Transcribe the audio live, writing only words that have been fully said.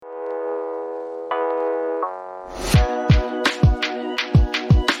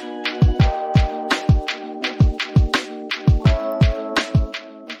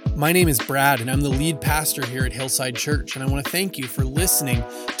My name is Brad, and I'm the lead pastor here at Hillside Church, and I want to thank you for listening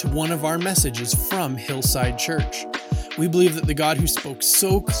to one of our messages from Hillside Church. We believe that the God who spoke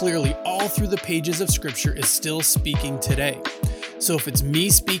so clearly all through the pages of Scripture is still speaking today. So if it's me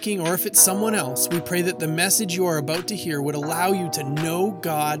speaking or if it's someone else, we pray that the message you are about to hear would allow you to know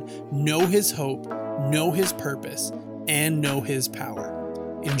God, know His hope, know His purpose, and know His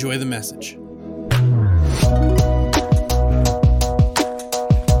power. Enjoy the message.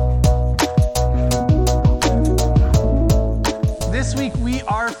 This week we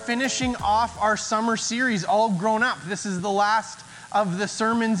are finishing off our summer series, All Grown Up. This is the last of the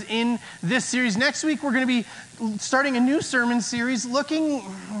sermons in this series. Next week we're going to be starting a new sermon series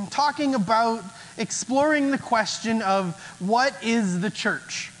talking about exploring the question of what is the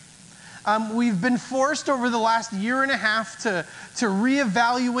church? We've been forced over the last year and a half to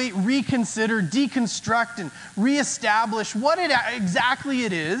reevaluate, reconsider, deconstruct, and reestablish what exactly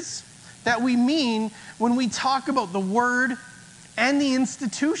it is that we mean when we talk about the word and the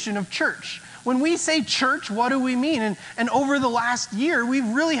institution of church. When we say church, what do we mean? And over the last year, we've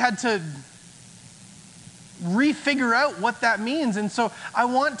really had to refigure out what that means. And so I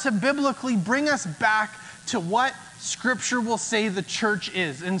want to biblically bring us back to what Scripture will say the church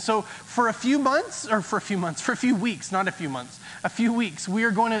is. And so for a few weeks, we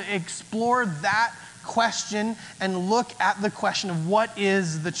are going to explore that question and look at the question of what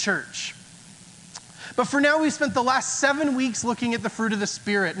is the church. But for now, we've spent the last 7 weeks looking at the fruit of the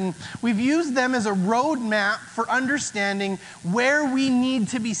Spirit, and we've used them as a roadmap for understanding where we need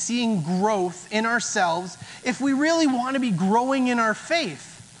to be seeing growth in ourselves if we really want to be growing in our faith.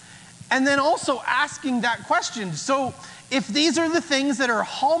 And then also asking that question, so if these are the things that are a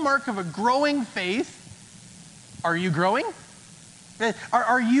hallmark of a growing faith, are you growing?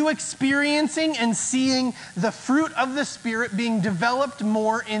 Are you experiencing and seeing the fruit of the Spirit being developed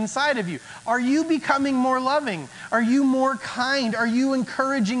more inside of you? Are you becoming more loving? Are you more kind? Are you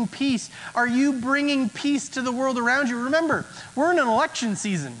encouraging peace? Are you bringing peace to the world around you? Remember, we're in an election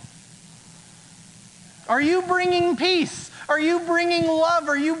season. Are you bringing peace? Are you bringing love?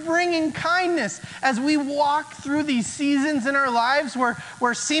 Are you bringing kindness as we walk through these seasons in our lives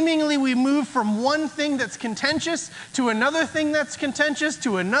where seemingly we move from one thing that's contentious to another thing that's contentious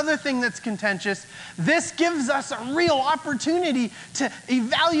to another thing that's contentious? This gives us a real opportunity to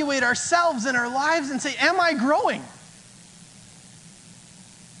evaluate ourselves and our lives and say, am I growing?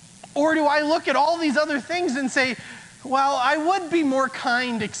 Or do I look at all these other things and say, well, I would be more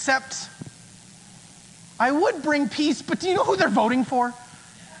kind, except I would bring peace, but do you know who they're voting for?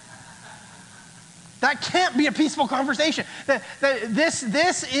 That can't be a peaceful conversation. This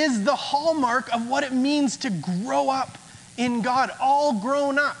is the hallmark of what it means to grow up in God, all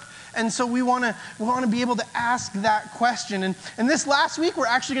grown up. And so we want to be able to ask that question. And this last week, we're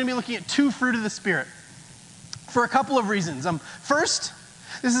actually going to be looking at 2 fruit of the Spirit for a couple of reasons. First,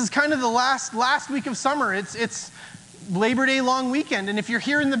 this is kind of the last week of summer. It's Labor Day long weekend. And if you're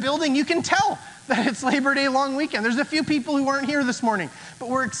here in the building, you can tell that it's Labor Day long weekend. There's a few people who aren't here this morning, but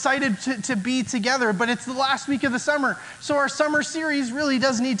we're excited to be together. But it's the last week of the summer, so our summer series really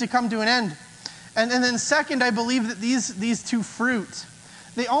does need to come to an end. And then second, I believe that these 2 fruit,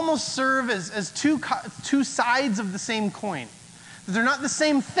 they almost serve as two sides of the same coin. They're not the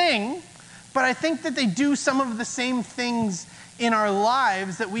same thing, but I think that they do some of the same things in our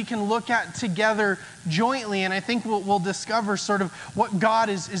lives that we can look at together jointly. And I think we'll discover sort of what God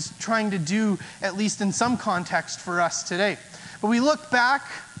is trying to do, at least in some context for us today. But we look back,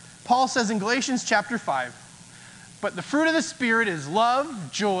 Paul says in Galatians chapter 5, but the fruit of the Spirit is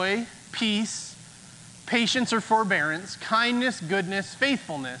love, joy, peace, patience or forbearance, kindness, goodness,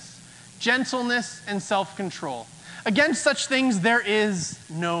 faithfulness, gentleness, and self-control. Against such things there is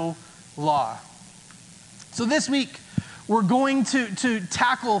no law. So this week, we're going to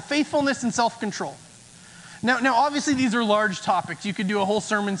tackle faithfulness and self-control. Now, obviously, these are large topics. You could do a whole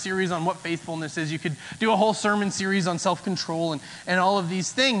sermon series on what faithfulness is. You could do a whole sermon series on self-control and all of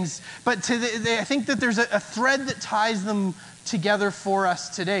these things. But I think that there's a thread that ties them together for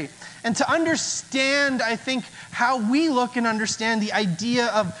us today. And to understand, I think, how we look and understand the idea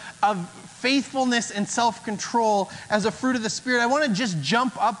of faithfulness and self-control as a fruit of the Spirit, I want to just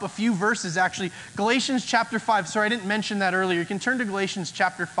jump up a few verses, actually. Galatians chapter 5. Sorry, I didn't mention that earlier. You can turn to Galatians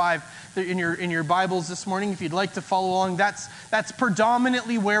chapter 5 in your Bibles this morning if you'd like to follow along. That's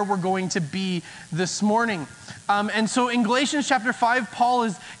predominantly where we're going to be this morning. And so in Galatians chapter 5,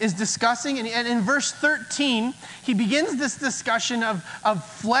 Paul is discussing, and in verse 13, he begins this discussion of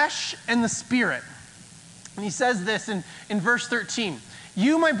flesh and the Spirit. And he says this in verse 13.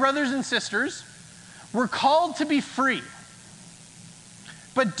 You, my brothers and sisters, were called to be free.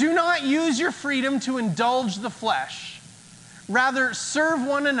 But do not use your freedom to indulge the flesh. Rather, serve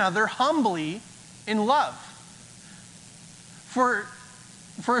one another humbly in love. For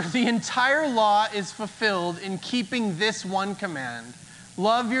the entire law is fulfilled in keeping this one command: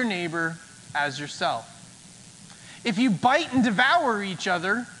 love your neighbor as yourself. If you bite and devour each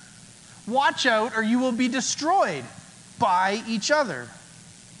other, watch out or you will be destroyed by each other.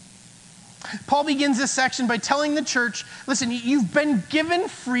 Paul begins this section by telling the church, listen, you've been given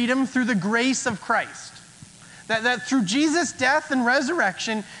freedom through the grace of Christ. That through Jesus' death and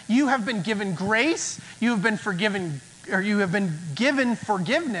resurrection, you have been given grace, you have been forgiven, or you have been given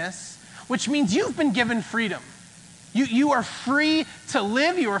forgiveness, which means you've been given freedom. You are free to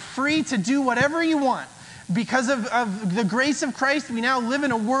live, you are free to do whatever you want. Because of the grace of Christ, we now live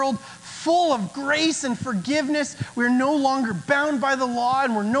in a world full of grace and forgiveness. We're no longer bound by the law,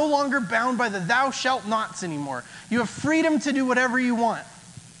 and we're no longer bound by the thou shalt nots anymore. You have freedom to do whatever you want.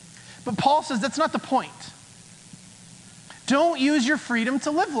 But Paul says that's not the point. Don't use your freedom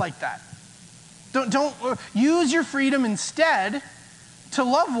to live like that. Don't use your freedom instead to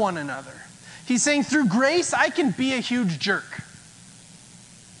love one another. He's saying through grace, I can be a huge jerk.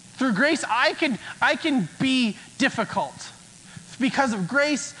 Through grace, I can be difficult. Because of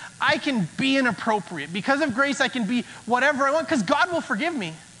grace, I can be inappropriate. Because of grace, I can be whatever I want, because God will forgive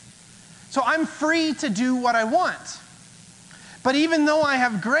me. So I'm free to do what I want. But even though I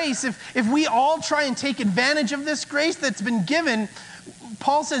have grace, if we all try and take advantage of this grace that's been given,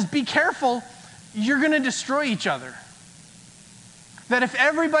 Paul says, be careful, you're going to destroy each other. That if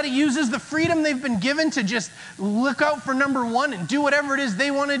everybody uses the freedom they've been given to just look out for number one and do whatever it is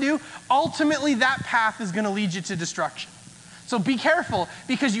they want to do, ultimately that path is going to lead you to destruction. So be careful,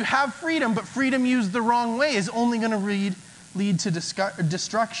 because you have freedom, but freedom used the wrong way is only going to lead to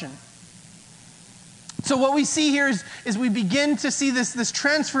destruction. So what we see here is we begin to see this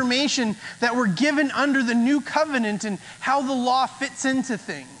transformation that we're given under the new covenant and how the law fits into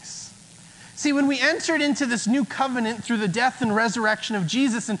things. See, when we entered into this new covenant through the death and resurrection of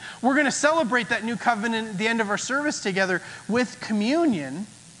Jesus, and we're going to celebrate that new covenant at the end of our service together with communion,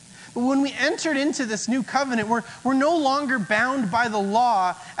 but when we entered into this new covenant, we're no longer bound by the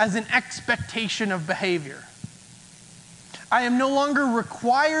law as an expectation of behavior. I am no longer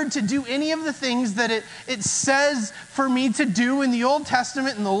required to do any of the things that it says for me to do in the Old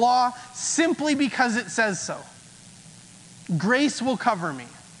Testament and the law simply because it says so. Grace will cover me.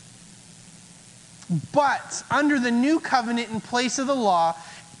 But under the new covenant in place of the law,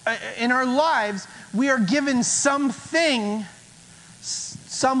 in our lives, we are given something,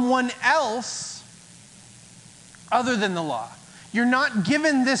 someone else other than the law. You're not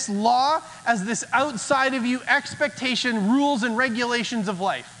given this law as this outside of you expectation, rules and regulations of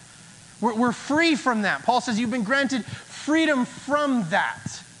life. We're free from that. Paul says you've been granted freedom from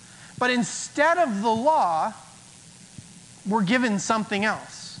that. But instead of the law, we're given something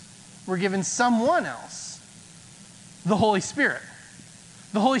else. We're given someone else, the Holy Spirit.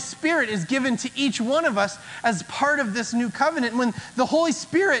 The Holy Spirit is given to each one of us as part of this new covenant. When the Holy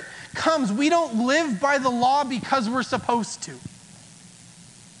Spirit comes, we don't live by the law because we're supposed to.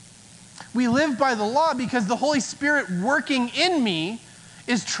 We live by the law because the Holy Spirit working in me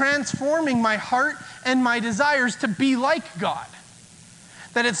is transforming my heart and my desires to be like God.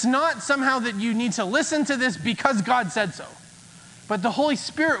 That it's not somehow that you need to listen to this because God said so. But the Holy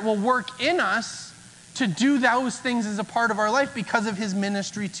Spirit will work in us to do those things as a part of our life because of his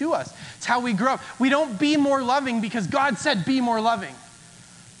ministry to us. It's how we grow up. We don't be more loving because God said be more loving.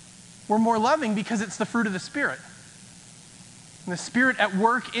 We're more loving because it's the fruit of the Spirit. And the Spirit at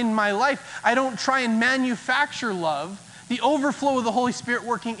work in my life. I don't try and manufacture love. The overflow of the Holy Spirit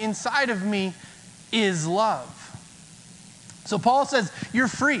working inside of me is love. So Paul says, you're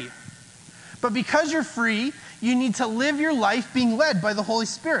free. But because you're free, you need to live your life being led by the Holy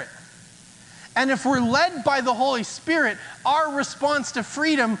Spirit. And if we're led by the Holy Spirit, our response to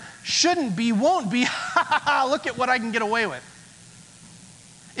freedom shouldn't be, won't be, look at what I can get away with.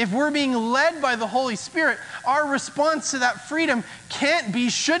 If we're being led by the Holy Spirit, our response to that freedom can't be,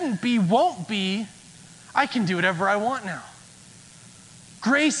 shouldn't be, won't be, I can do whatever I want now.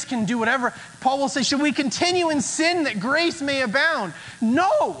 Grace can do whatever. Paul will say, should we continue in sin that grace may abound?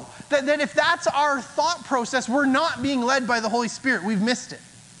 No. That if that's our thought process, we're not being led by the Holy Spirit. We've missed it.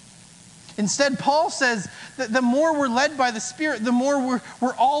 Instead, Paul says that the more we're led by the Spirit, the more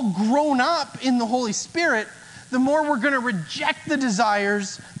we're all grown up in the Holy Spirit, the more we're going to reject the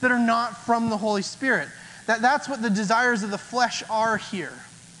desires that are not from the Holy Spirit. That's what the desires of the flesh are here.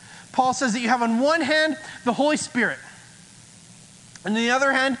 Paul says that you have on one hand the Holy Spirit. And on the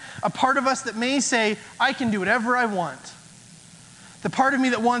other hand, a part of us that may say, I can do whatever I want. The part of me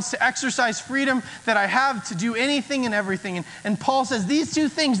that wants to exercise freedom that I have to do anything and everything. And Paul says these two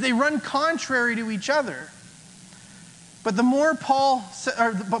things, they run contrary to each other. But Paul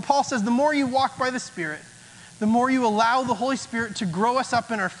says, the more you walk by the Spirit, the more you allow the Holy Spirit to grow us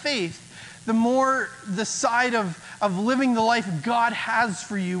up in our faith, the more the side of living the life God has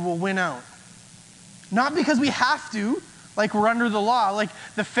for you will win out. Not because we have to, like we're under the law, like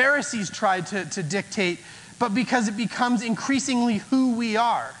the Pharisees tried to dictate, but because it becomes increasingly who we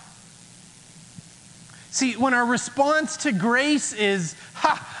are. See, when our response to grace is,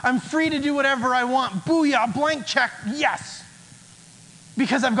 I'm free to do whatever I want, booyah, blank check, yes,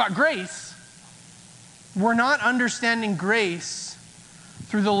 because I've got grace, we're not understanding grace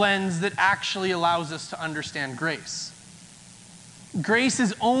through the lens that actually allows us to understand grace. Grace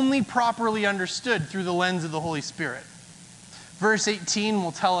is only properly understood through the lens of the Holy Spirit. Verse 18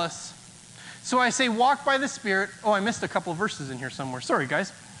 will tell us, so I say, walk by the Spirit. Oh, I missed a couple of verses in here somewhere. Sorry,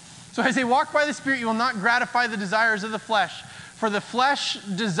 guys. So I say, walk by the Spirit, you will not gratify the desires of the flesh. For the flesh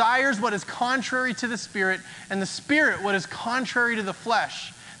desires what is contrary to the Spirit, and the Spirit what is contrary to the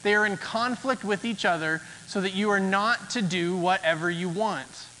flesh. They are in conflict with each other, so that you are not to do whatever you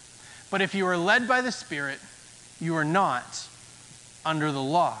want. But if you are led by the Spirit, you are not under the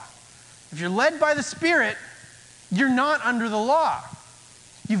law. If you're led by the Spirit, you're not under the law.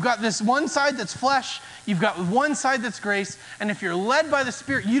 You've got this one side that's flesh, you've got one side that's grace, and if you're led by the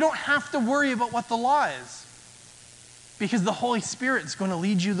Spirit, you don't have to worry about what the law is, because the Holy Spirit's going to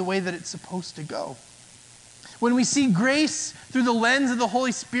lead you the way that it's supposed to go. When we see grace through the lens of the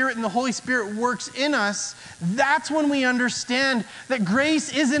Holy Spirit and the Holy Spirit works in us, that's when we understand that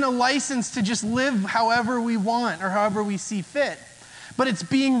grace isn't a license to just live however we want or however we see fit. But it's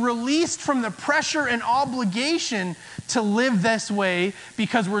being released from the pressure and obligation to live this way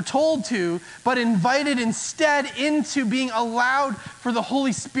because we're told to, but invited instead into being allowed for the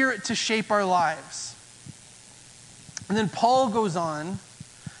Holy Spirit to shape our lives. And then Paul goes on,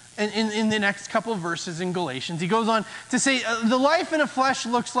 and in the next couple of verses in Galatians, he goes on to say, the life in the flesh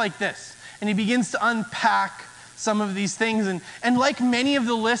looks like this. And he begins to unpack some of these things. And like many of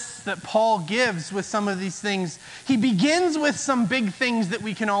the lists that Paul gives with some of these things, he begins with some big things that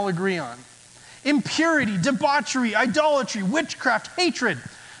we can all agree on. Impurity, debauchery, idolatry, witchcraft, hatred.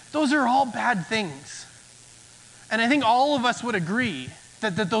 Those are all bad things. And I think all of us would agree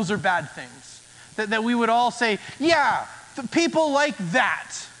that those are bad things. That we would all say, yeah, the people like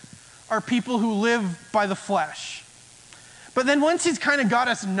that are people who live by the flesh. But then once he's kind of got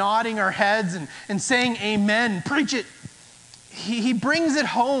us nodding our heads and saying amen, preach it, he brings it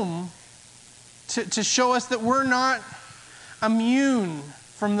home to show us that we're not immune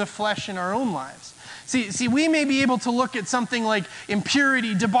from the flesh in our own lives. See, we may be able to look at something like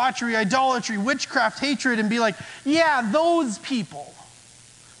impurity, debauchery, idolatry, witchcraft, hatred, and be like, yeah, those people.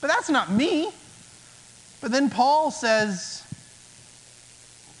 But that's not me. But then Paul says,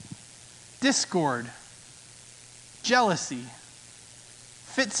 discord, jealousy,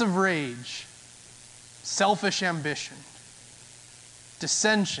 fits of rage, selfish ambition,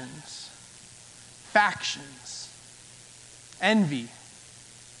 dissensions, factions, envy.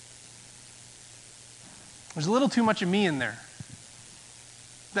 There's a little too much of me in there.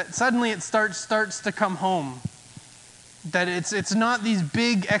 That suddenly it starts to come home. That it's not these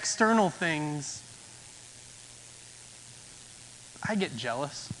big external things. I get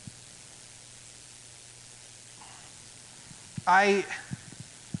jealous. I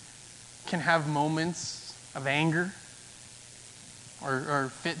can have moments of anger or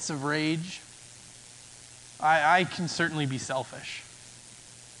fits of rage. I can certainly be selfish.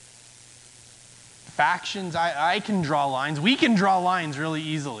 Factions, I can draw lines. We can draw lines really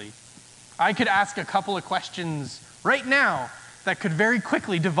easily. I could ask a couple of questions right now that could very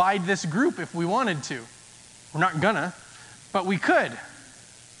quickly divide this group if we wanted to. We're not gonna, but we could.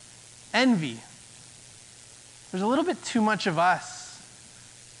 Envy. There's a little bit too much of us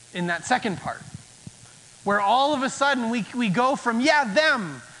in that second part, where all of a sudden we go from, yeah,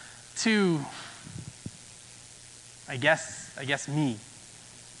 them, to, I guess me.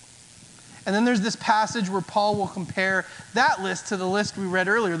 And then there's this passage where Paul will compare that list to the list we read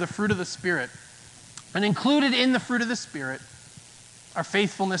earlier, the fruit of the Spirit. And included in the fruit of the Spirit are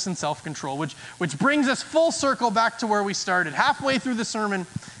faithfulness and self-control, which brings us full circle back to where we started, halfway through the sermon,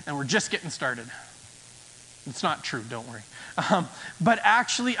 and we're just getting started. It's not true, don't worry. But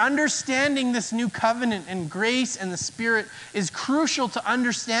actually understanding this new covenant and grace and the Spirit is crucial to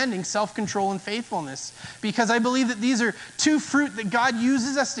understanding self-control and faithfulness, because I believe that these are two fruit that God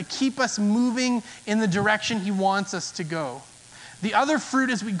uses us to keep us moving in the direction He wants us to go. The other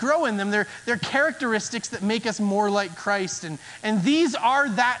fruit, as we grow in them, they're characteristics that make us more like Christ. And these are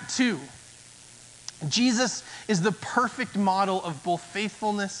that too. Jesus is the perfect model of both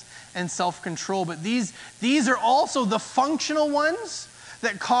faithfulness and self-control. But these are also the functional ones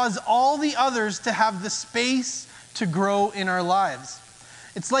that cause all the others to have the space to grow in our lives.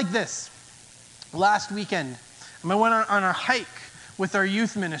 It's like this. Last weekend, I went on a hike with our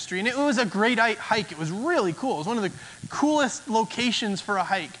youth ministry, and it was a great hike. It was really cool. It was one of the coolest locations for a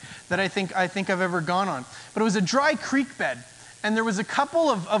hike that I think I've ever gone on. But it was a dry creek bed, and there was a couple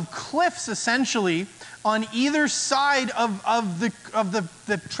of cliffs essentially on either side of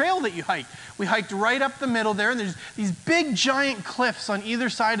the trail that you hiked. We hiked right up the middle there, and there's these big giant cliffs on either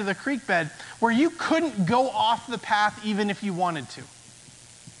side of the creek bed where you couldn't go off the path even if you wanted to.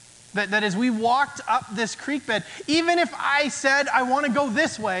 That as we walked up this creek bed, even if I said I want to go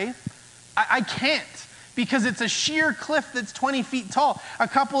this way, I can't, because it's a sheer cliff that's 20 feet tall. A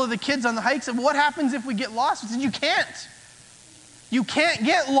couple of the kids on the hike said, what happens if we get lost? I said, you can't. You can't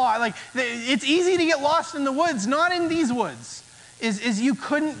get lost. Like, it's easy to get lost in the woods, not in these woods. Is you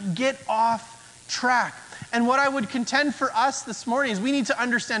couldn't get off track. And what I would contend for us this morning is we need to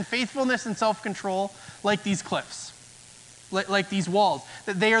understand faithfulness and self-control like these cliffs. Like these walls,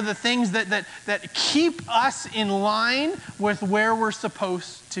 that they are the things that keep us in line with where we're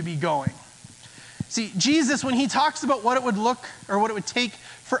supposed to be going. See, Jesus, when he talks about what it would look or what it would take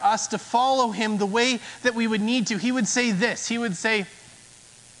for us to follow him the way that we would need to, he would say this. He would say,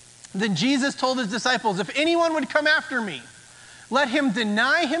 then Jesus told his disciples, if anyone would come after me, let him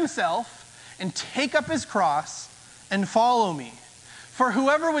deny himself and take up his cross and follow me. For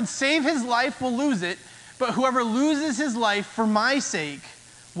whoever would save his life will lose it, but whoever loses his life for my sake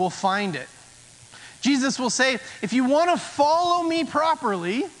will find it. Jesus will say, if you want to follow me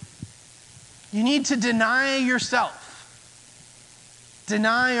properly, you need to deny yourself.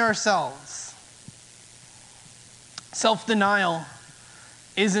 Deny ourselves. Self-denial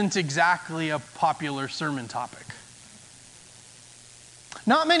isn't exactly a popular sermon topic.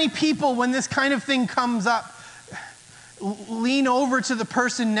 Not many people, when this kind of thing comes up, lean over to the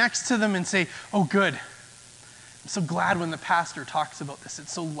person next to them and say, oh, good. I'm so glad when the pastor talks about this.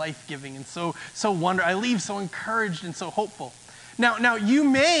 It's so life-giving and so wonderful. I leave so encouraged and so hopeful. Now, you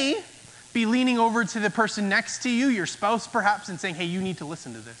may be leaning over to the person next to you, your spouse perhaps, and saying, hey, you need to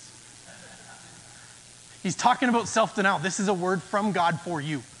listen to this. He's talking about self-denial. This is a word from God for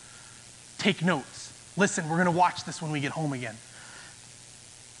you. Take notes. Listen, we're going to watch this when we get home again.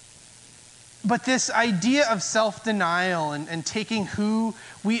 But this idea of self-denial and taking who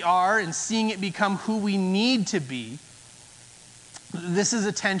we are and seeing it become who we need to be, this is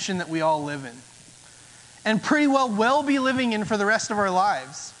a tension that we all live in. And pretty well will be living in for the rest of our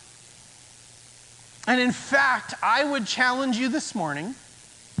lives. And in fact, I would challenge you this morning,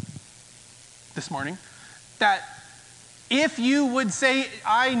 that if you would say,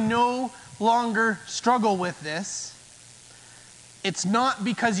 I no longer struggle with this, it's not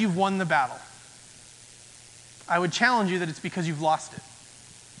because you've won the battle. I would challenge you that it's because you've lost it.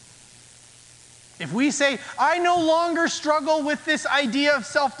 If we say, I no longer struggle with this idea of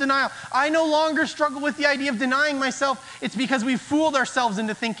self-denial, I no longer struggle with the idea of denying myself, it's because we've fooled ourselves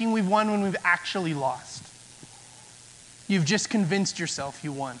into thinking we've won when we've actually lost. You've just convinced yourself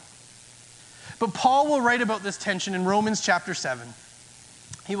you won. But Paul will write about this tension in Romans chapter 7.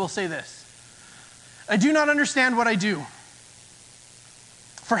 He will say this, I do not understand what I do.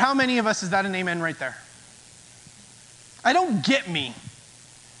 For how many of us is that an amen right there? I don't get me.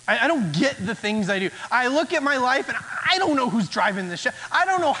 I don't get the things I do. I look at my life and I don't know who's driving this ship. I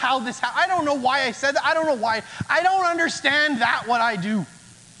don't know how this happened. I don't know why I said that. I don't know why. I don't understand that, what I do. He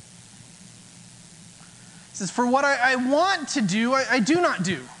says, for what I want to do, I do not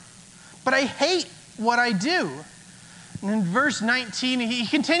do. But I hate what I do. And in verse 19, he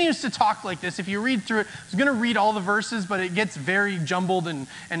continues to talk like this. If you read through it, I was going to read all the verses, but it gets very jumbled and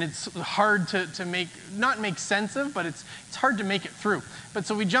it's hard to not make sense of, but it's hard to make it through. But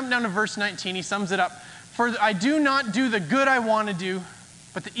so we jump down to verse 19. He sums it up. For I do not do the good I want to do,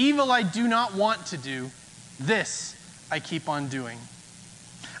 but the evil I do not want to do, this I keep on doing.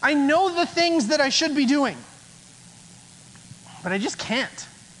 I know the things that I should be doing, but I just can't.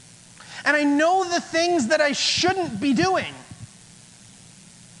 And I know the things that I shouldn't be doing.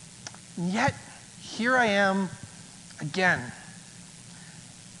 And yet, here I am again.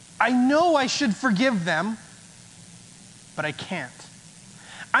 I know I should forgive them, but I can't.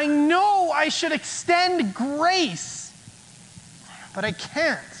 I know I should extend grace, but I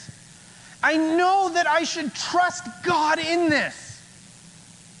can't. I know that I should trust God in this,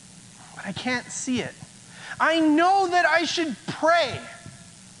 but I can't see it. I know that I should pray,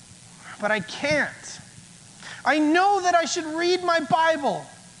 but I can't. I know that I should read my Bible,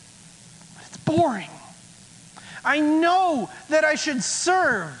 but it's boring. I know that I should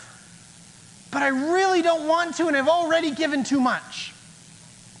serve, but I really don't want to, and I've already given too much.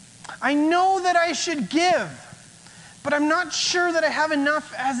 I know that I should give, but I'm not sure that I have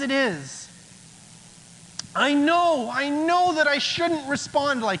enough as it is. I know that I shouldn't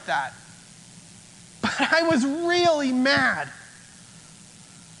respond like that, but I was really mad.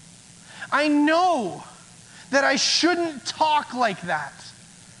 I know that I shouldn't talk like that,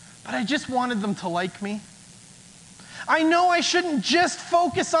 but I just wanted them to like me. I know I shouldn't just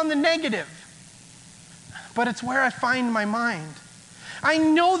focus on the negative, but it's where I find my mind. I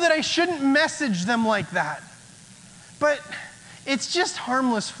know that I shouldn't message them like that, but it's just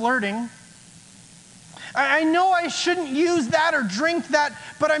harmless flirting. I know I shouldn't use that or drink that,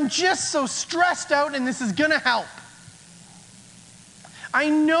 but I'm just so stressed out and this is going to help. I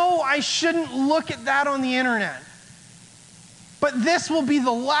know I shouldn't look at that on the internet, but this will be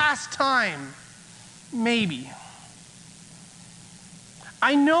the last time, maybe.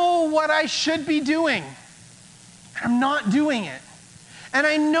 I know what I should be doing, and I'm not doing it. And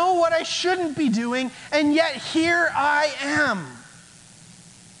I know what I shouldn't be doing, and yet here I am.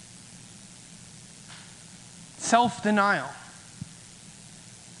 Self-denial.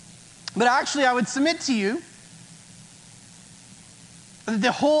 But actually, I would submit to you that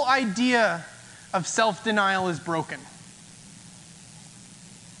the whole idea of self-denial is broken.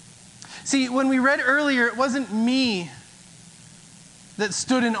 See, when we read earlier, it wasn't me that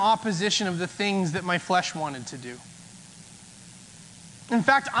stood in opposition of the things that my flesh wanted to do. In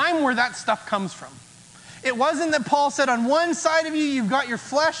fact, I'm where that stuff comes from. It wasn't that Paul said on one side of you, you've got your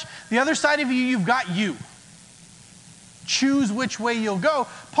flesh, the other side of you, you've got you. Choose which way you'll go.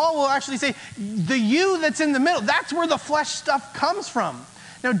 Paul will actually say, the you that's in the middle, that's where the flesh stuff comes from.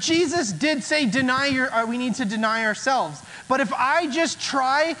 Now, Jesus did say we need to deny ourselves. But if I just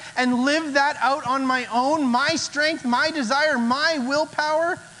try and live that out on my own, my strength, my desire, my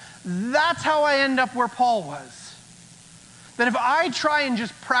willpower, that's how I end up where Paul was. That if I try and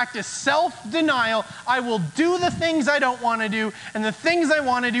just practice self-denial, I will do the things I don't want to do, and the things I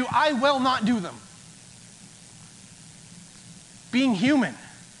want to do, I will not do them. Being human,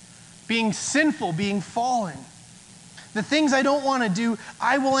 being sinful, being fallen. The things I don't want to do,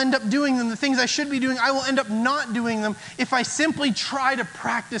 I will end up doing them. The things I should be doing, I will end up not doing them if I simply try to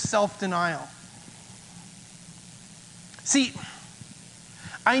practice self-denial. See,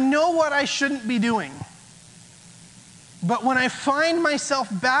 I know what I shouldn't be doing, but when I find myself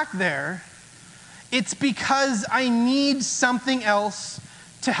back there, it's because I need something else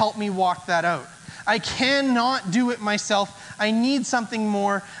to help me walk that out. I cannot do it myself. I need something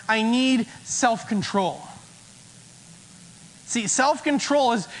more. I need self-control. See,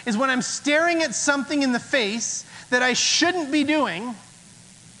 self-control is when I'm staring at something in the face that I shouldn't be doing,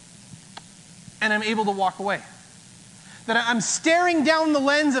 and I'm able to walk away. That I'm staring down the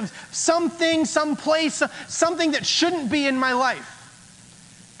lens of something, someplace, something that shouldn't be in my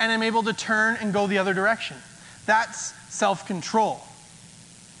life, and I'm able to turn and go the other direction. That's self-control.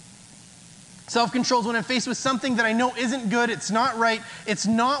 Self-control is when I'm faced with something that I know isn't good, it's not right, it's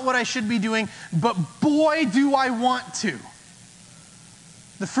not what I should be doing, but boy, do I want to.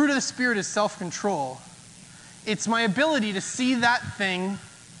 The fruit of the Spirit is self-control. It's my ability to see that thing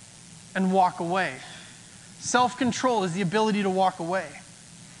and walk away. Self-control is the ability to walk away.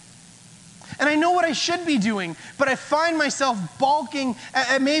 And I know what I should be doing, but I find myself balking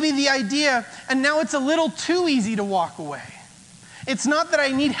at maybe the idea, and now it's a little too easy to walk away. It's not that I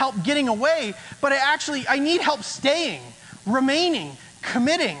need help getting away, but I need help staying, remaining,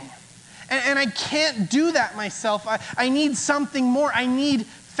 committing. And I can't do that myself. I need something more. I need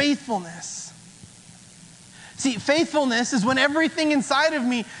faithfulness. See, faithfulness is when everything inside of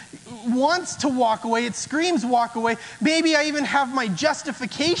me wants to walk away. It screams walk away. Maybe I even have my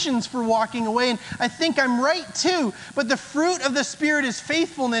justifications for walking away, and I think I'm right too. But the fruit of the Spirit is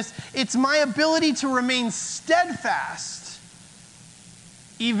faithfulness. It's my ability to remain steadfast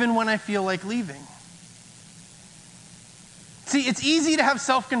even when I feel like leaving. See, it's easy to have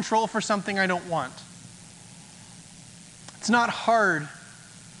self-control for something I don't want. It's not hard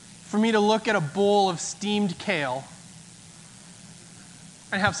for me to look at a bowl of steamed kale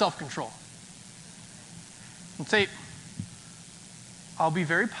and have self-control. And say, I'll be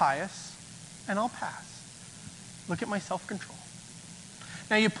very pious and I'll pass. Look at my self-control.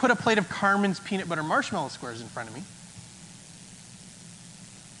 Now you put a plate of Carmen's peanut butter marshmallow squares in front of me.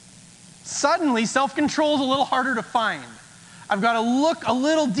 Suddenly, self-control is a little harder to find. I've got to look a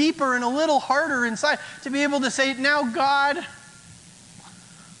little deeper and a little harder inside to be able to say, now God,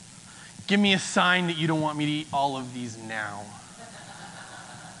 give me a sign that you don't want me to eat all of these now.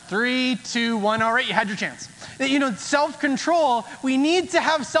 3, 2, 1, all right, you had your chance. Self-control, we need to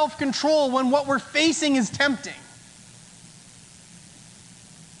have self-control when what we're facing is tempting.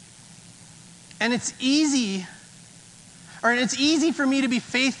 And it's easy for me to be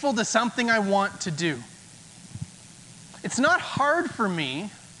faithful to something I want to do. It's not hard for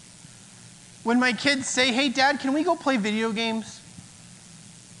me when my kids say, hey, Dad, can we go play video games?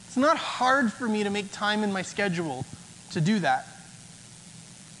 It's not hard for me to make time in my schedule to do that.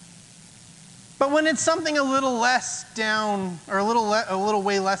 But when it's something a little less down, or a little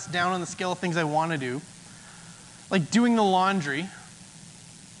way less down on the scale of things I want to do, like doing the laundry,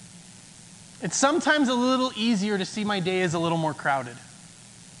 it's sometimes a little easier to see my day as a little more crowded.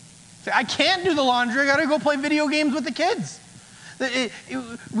 I can't do the laundry, I got to go play video games with the kids.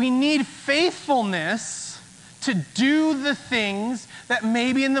 We need faithfulness to do the things that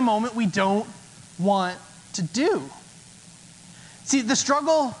maybe in the moment we don't want to do. See, the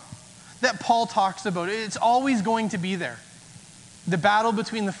struggle that Paul talks about, it's always going to be there. The battle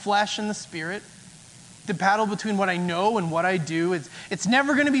between the flesh and the spirit, the battle between what I know and what I do, it's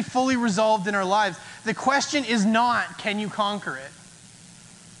never going to be fully resolved in our lives. The question is not, can you conquer it?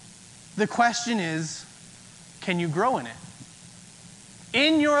 The question is, can you grow in it?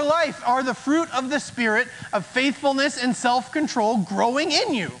 In your life, are the fruit of the Spirit of faithfulness and self-control growing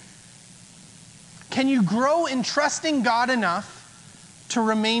in you? Can you grow in trusting God enough to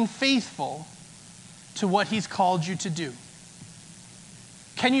remain faithful to what He's called you to do?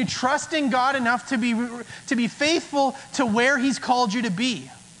 Can you trust in God enough to be faithful to where He's called you to be,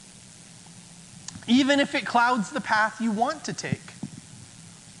 even if it clouds the path you want to take?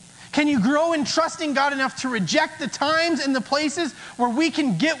 Can you grow in trusting God enough to reject the times and the places where we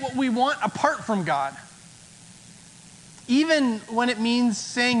can get what we want apart from God, even when it means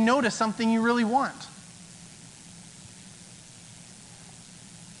saying no to something you really want?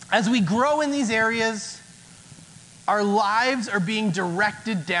 As we grow in these areas, our lives are being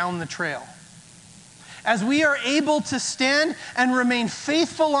directed down the trail. As we are able to stand and remain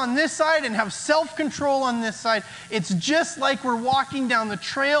faithful on this side and have self-control on this side, it's just like we're walking down the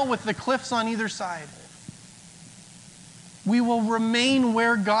trail with the cliffs on either side. We will remain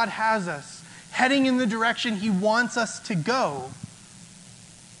where God has us, heading in the direction He wants us to go.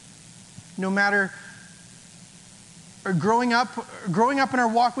 No matter, or growing up in our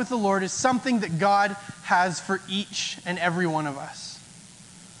walk with the Lord is something that God has for each and every one of us.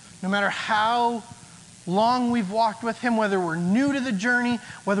 No matter how long we've walked with Him, whether we're new to the journey,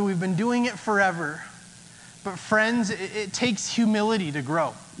 whether we've been doing it forever. But friends, it takes humility to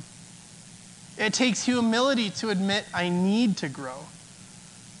grow. It takes humility to admit I need to grow.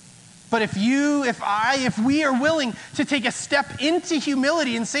 But if we are willing to take a step into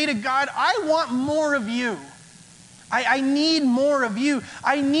humility and say to God, I want more of you. I need more of you.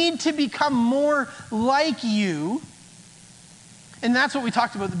 I need to become more like you. And that's what we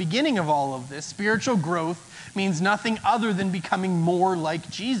talked about at the beginning of all of this. Spiritual growth means nothing other than becoming more like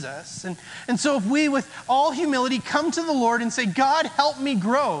Jesus. And so if we, with all humility, come to the Lord and say, God, help me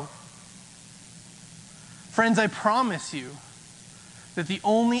grow. Friends, I promise you that the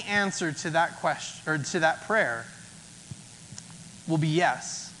only answer to that question, or to that prayer, will be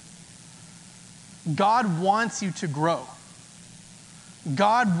yes. God wants you to grow.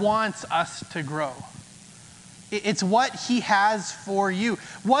 God wants us to grow. It's what He has for you.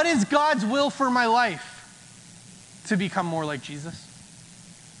 What is God's will for my life? To become more like Jesus.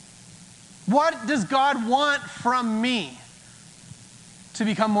 What does God want from me to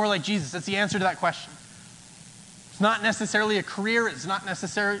become more like Jesus? That's the answer to that question. It's not necessarily a career. It's not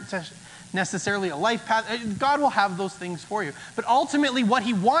necessarily a life path. God will have those things for you. But ultimately, what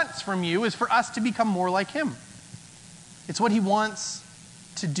He wants from you is for us to become more like Him. It's what He wants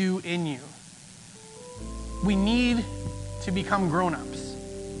to do in you. We need to become grown-ups.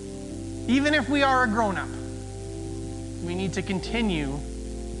 Even if we are a grown-up, we need to continue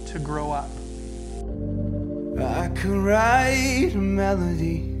to grow up. I could write a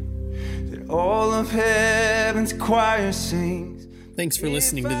melody that all of heaven's choir sings. Thanks for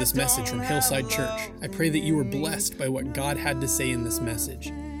listening to this message from Hillside Church. I pray that you were blessed by what God had to say in this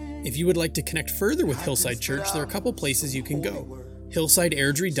message. If you would like to connect further with Hillside Church, there are a couple places you can go.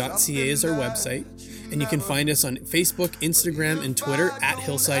 HillsideAirdrie.ca is our website, and you can find us on Facebook, Instagram, and Twitter at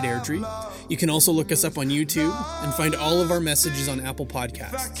Hillside Airdrie. You can also look us up on YouTube and find all of our messages on Apple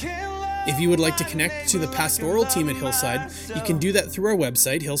Podcasts. If you would like to connect to the pastoral team at Hillside, you can do that through our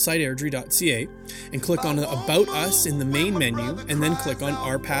website, hillsideairdrie.ca, and click on About Us in the main menu, and then click on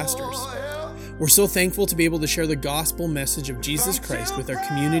Our Pastors. We're so thankful to be able to share the gospel message of Jesus Christ with our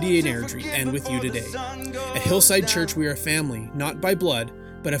community in Airdrie and with you today. At Hillside Church, we are a family, not by blood,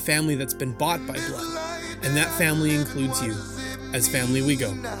 but a family that's been bought by blood. And that family includes you. As family we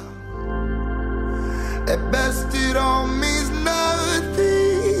go. At best it all means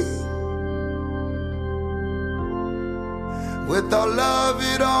nothing. Without love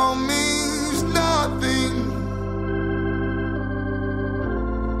it all means nothing.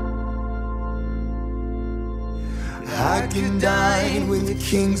 I can dine with the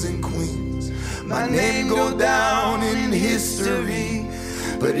kings and queens, my name go down in history.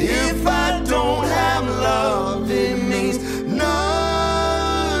 But if I don't have love, it means nothing.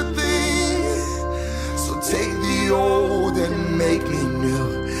 So take the old and make me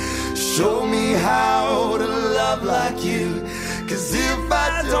new. Show me how to love like you. 'Cause if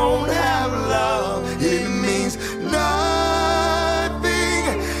I don't have love, it means nothing.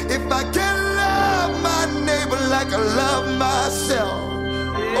 If I can love my neighbor like I love myself,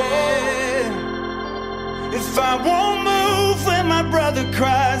 yeah. If I won't move when my brother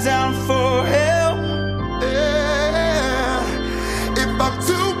cries out for help, yeah. If I'm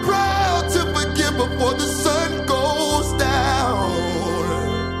too proud to forgive before the sun goes down,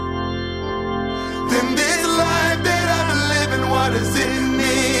 then this life that I'm living, what does it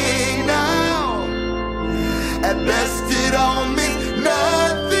mean now? At best it all means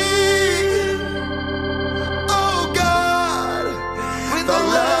nothing. Oh God, without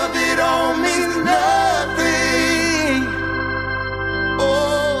love it all means nothing.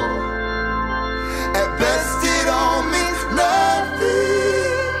 Oh, at best it all means nothing.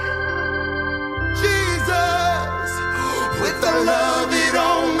 Jesus, without love it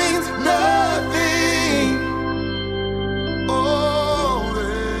all means nothing. Oh,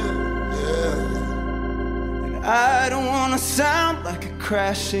 yeah. And I don't want to sound like a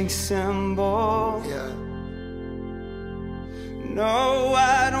crashing cymbal. Yeah. No,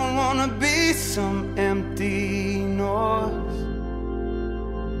 I don't want to be some empty noise.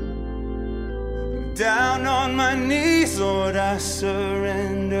 Down on my knees, Lord, I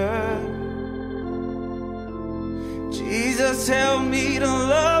surrender. Jesus, help me to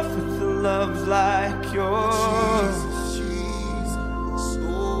love with a love like yours. Jesus,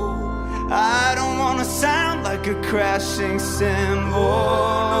 oh. I don't want to sound like a crashing cymbal.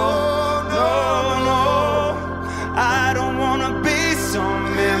 No. I don't want to be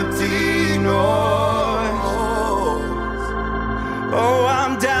some empty noise. Oh,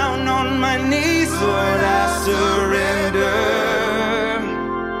 I'm down on my knees, Lord, I surrender.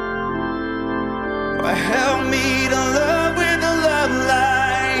 Oh, help me to love with a love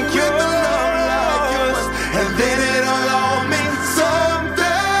like yours. And then it'll all mean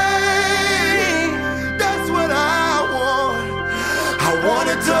something. That's what I want. I want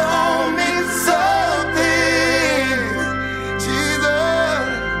it to all mean something, Jesus.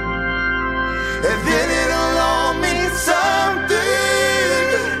 And then it'll all mean something.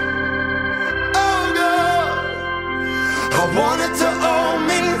 Oh God, I want it to all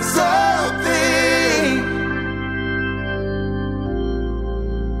mean something.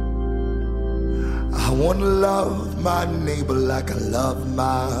 I want to love my neighbor like I love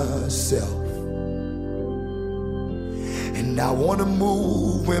myself. And I want to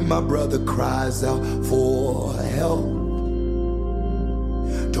move when my brother cries out for help.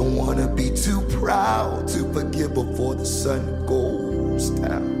 Don't want to be too proud to forgive before the sun goes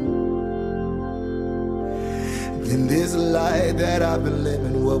down. Then this life that I've been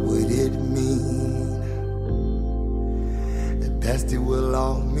living, what would it mean? At best it will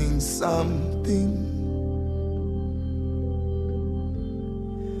all mean something.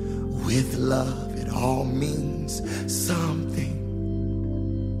 With love it all means something.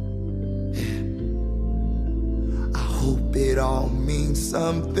 Yeah. I hope it all means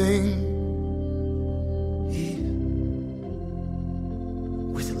something.